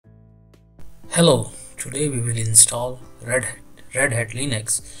Hello, today we will install Red Hat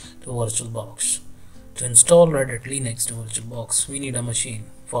Linux to VirtualBox. To install Red Hat Linux to VirtualBox, we need a machine.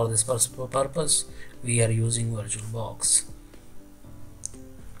 For this purpose, we are using VirtualBox.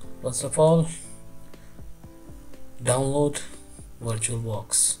 First of all, download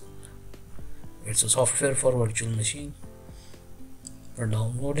VirtualBox. It's a software for virtual machine. For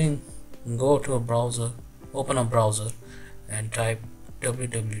downloading, go to a browser, open a browser and type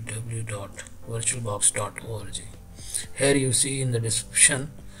www.virtualbox.org. Here you see in the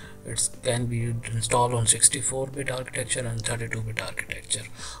description it can be installed on 64-bit architecture and 32-bit architecture.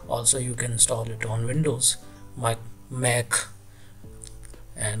 Also you can install it on Windows, Mac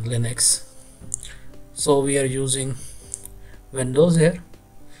and Linux. So we are using Windows here,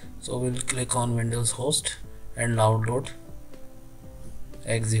 so we'll click on Windows host and download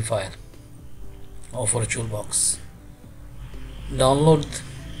exe file of VirtualBox. Download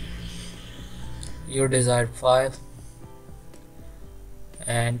your desired file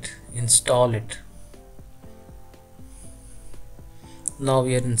and install it. Now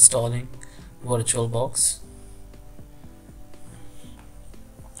we are installing VirtualBox.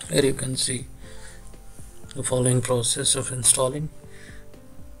 Here you can see the following process of installing.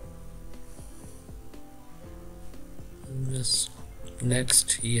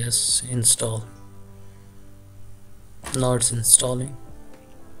 Next, yes, install. Now it's installing.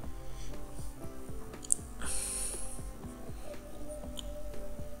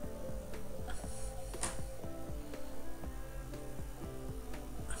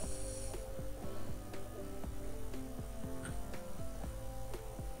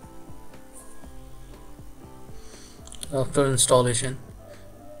 After installation,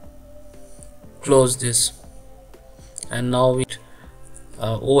 close this, and now we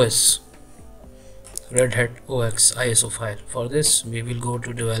OS Red Hat OS ISO file. For this we will go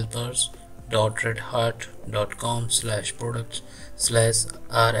to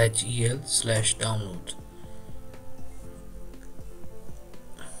developers.redhat.com/products/rhel/download.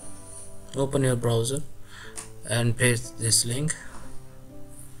 Open your browser and paste this link.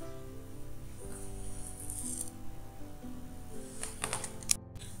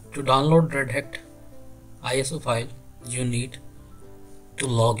 To download Red Hat ISO file, you need to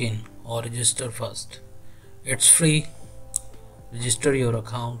log in or register first. It's free. Register your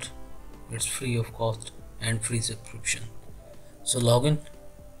account. It's free of cost and free subscription. So log in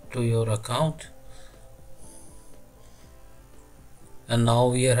to your account, and now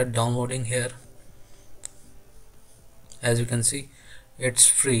we are downloading here. As you can see, it's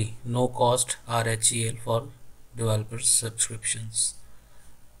free, no cost RHEL for developers subscriptions.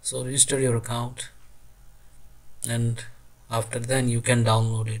 So register your account, and after then you can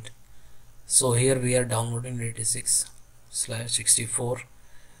download it. So here we are downloading 86/64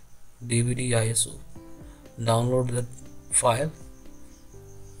 DVD ISO. Download the file.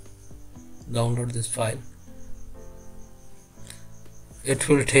 Download this file. It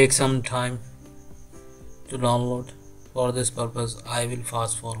will take some time to download. For this purpose, I will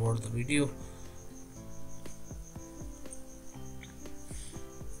fast forward the video.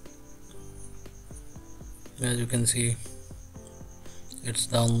 As you can see, it's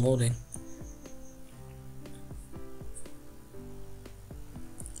downloading.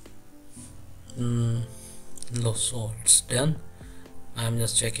 No, so it's done. I'm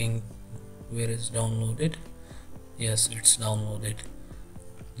just checking where it's downloaded. Yes, it's downloaded.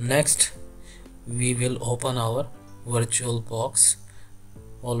 Next, we will open our VirtualBox.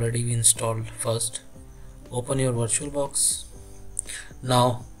 Already we installed first. Open your VirtualBox.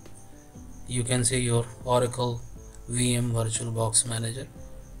 Now you can see your Oracle VM VirtualBox Manager.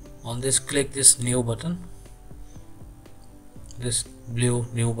 On this, click this new button, this blue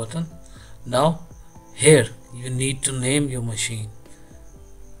new button. Now here you need to name your machine.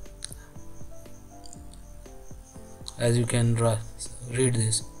 As you can read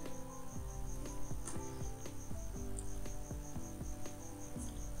this.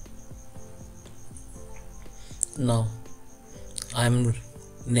 Now I'm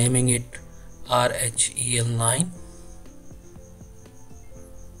naming it RHEL9.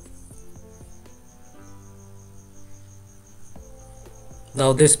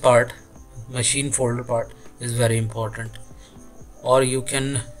 Now this part, machine folder part, is very important. Or you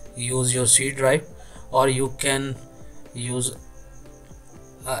can use your C drive, or you can use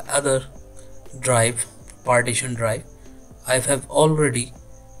other drive, partition drive. I have already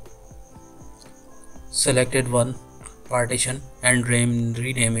selected one partition and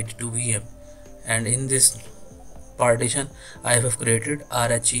rename it to VM, and in this partition I have created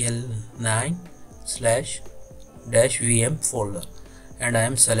RHEL9/VM folder, and I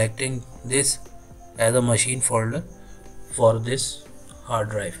am selecting this as a machine folder for this hard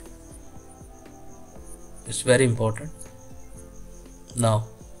drive. It's very important. Now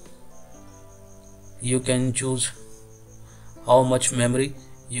you can choose how much memory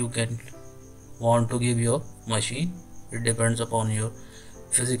you can want to give your machine. It depends upon your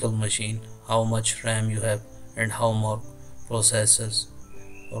physical machine, how much RAM you have and how more processors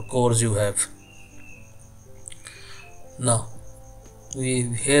or cores you have. Now we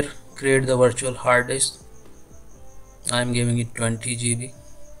here create the virtual hard disk. I am giving it 20 GB.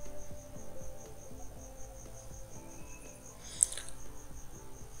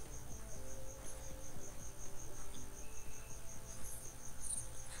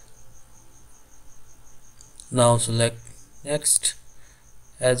 Now select next.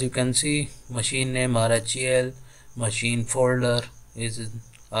 As you can see, machine name RHEL, machine folder is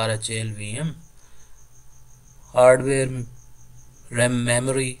RHEL VM, hardware, RAM,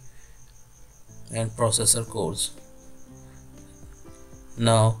 memory and processor cores.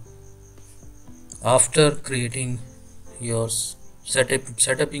 Now after creating your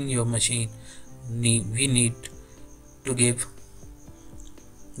setuping your machine, we need to give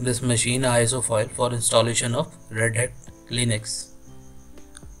this machine ISO file for installation of Red Hat Linux.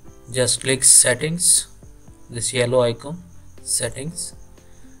 Just click settings, this yellow icon, settings,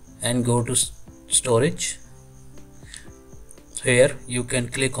 and go to storage. Here you can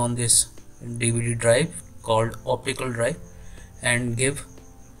click on this DVD drive called optical drive and give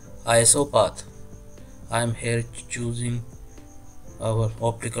ISO path. I am here choosing our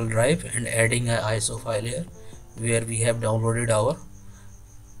optical drive and adding an ISO file here where we have downloaded our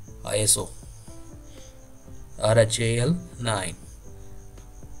ISO RHEL 9.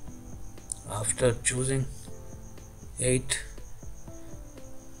 After choosing 8,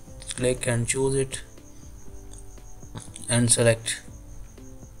 click and choose it and select.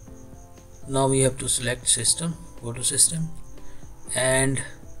 Now we have to select system, go to system and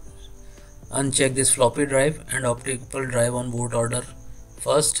uncheck this floppy drive and optical drive on boot order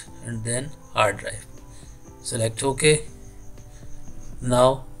first and then hard drive. Select OK.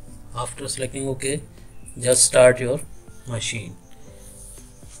 Now after selecting OK, just start your machine.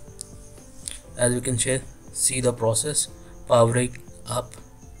 As you can see the process powering up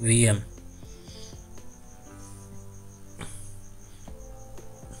VM.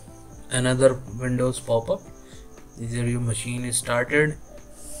 Another Windows pop-up. Here your machine is started.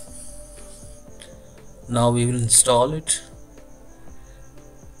 Now we will install it.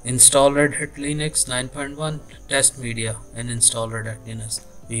 Install Red Hat Linux 9.1 test media and install Red Hat Linux.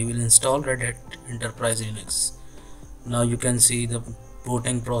 We will install Red Hat Enterprise Linux. Now you can see the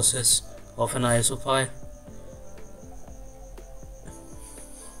booting process of an ISO file.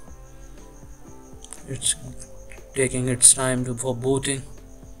 It's taking its time for booting.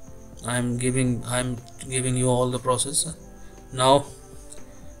 I'm giving you all the process. Now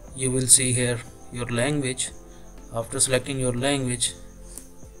you will see here your language. After selecting your language,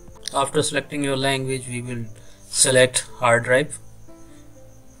 we will select hard drive.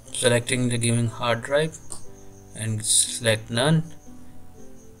 Selecting the given hard drive and select none.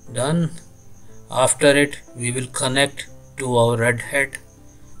 Done. After it, we will connect to our Red Hat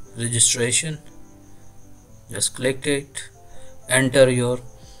registration. Just click it, enter your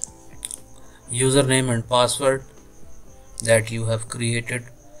username and password that you have created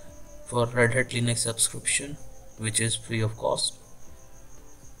for Red Hat Linux subscription, which is free of cost.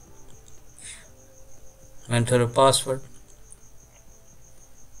 Enter a password.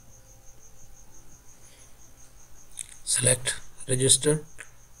 Select register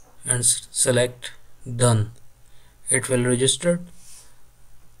and select done. It will register,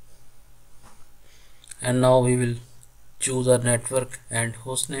 and now we will choose our network and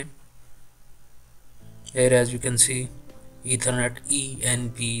hostname. Here as you can see, Ethernet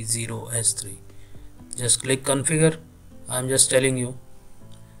ENP0S3. Just click configure. I am just telling you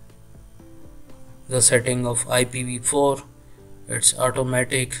the setting of IPv4. It's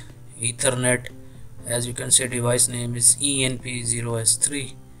automatic Ethernet. As you can see, device name is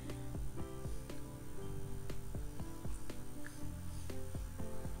ENP0S3.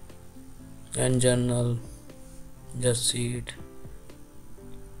 And general, just see it.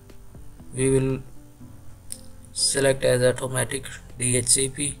 We will select as automatic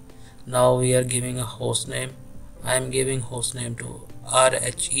DHCP. Now we are giving a host name. I am giving host name to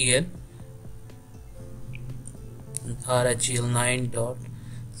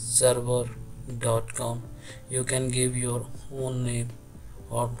RHEL9.server.com. You can give your own name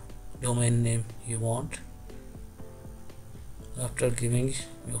or domain name you want. After giving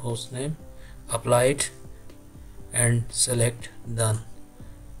your host name, apply it and select done.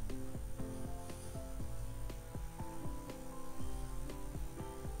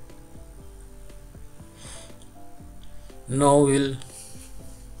 Now we'll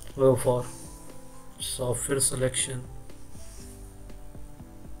go for software selection.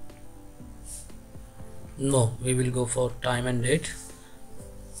 No, we will go for time and date.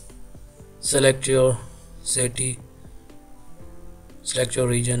 Select your city, select your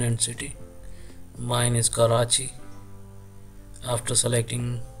region and city. Mine is Karachi. After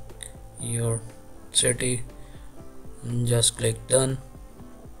selecting your city, just click done.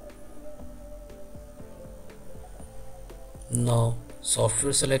 Now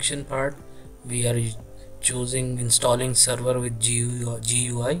software selection part, we are choosing installing server with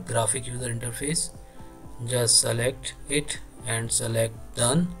GUI, graphic user interface. Just select it and select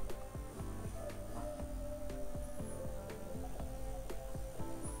done.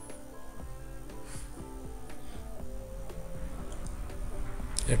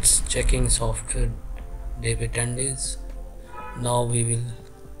 It's checking software debit 10 days. Now we will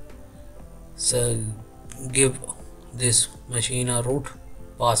give this machine a root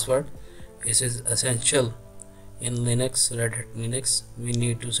password. This is essential in Linux, Red Hat Linux. We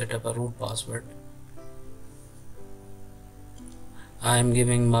need to set up a root password. I am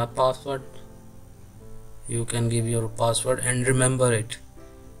giving my password. You can give your password and remember it.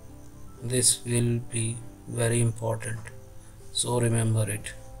 This will be very important, so remember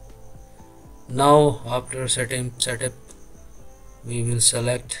it. Now after setup, we will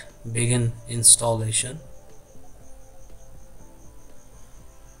select begin installation.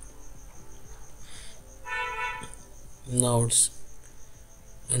 Now it's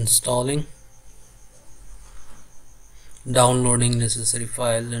installing, downloading necessary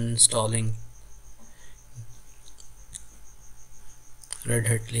files and installing Red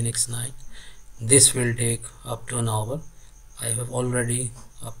Hat Linux 9. This will take up to an hour. I have already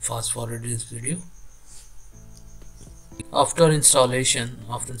fast forwarded this video. After installation,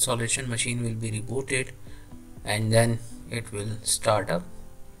 machine will be rebooted and then it will start up.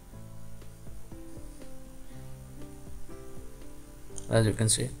 As you can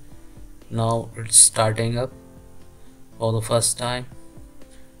see, now it's starting up for the first time.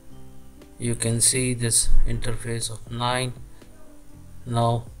 You can see this interface of 9.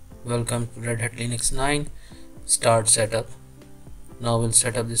 Now welcome to Red Hat Linux 9. Start setup. Now we'll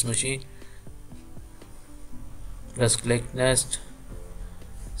set up this machine. Just click next,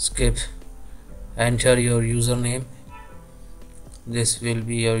 skip, enter your username. This will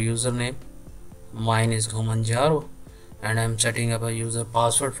be your username. Mine is Gomanjaro and I'm setting up a user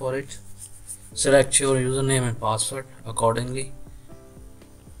password for it. Select your username and password accordingly.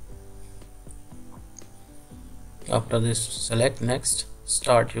 After this, select next,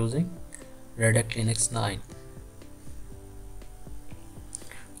 start using Red Hat Linux 9.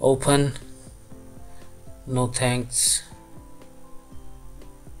 Open, no thanks.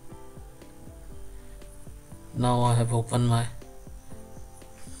 Now I have opened my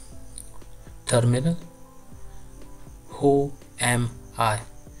terminal. Who am I?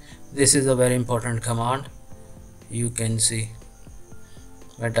 This is a very important command. You can see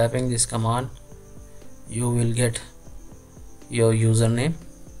by typing this command you will get your username.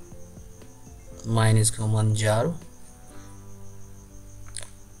 Mine is Gomanjaro.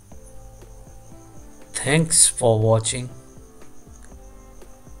 Thanks for watching.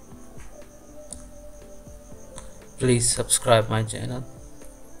 Please subscribe my channel.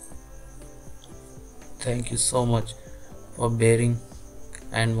 Thank you so much for bearing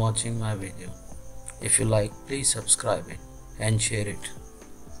and watching my video. If you like, please subscribe it and share it.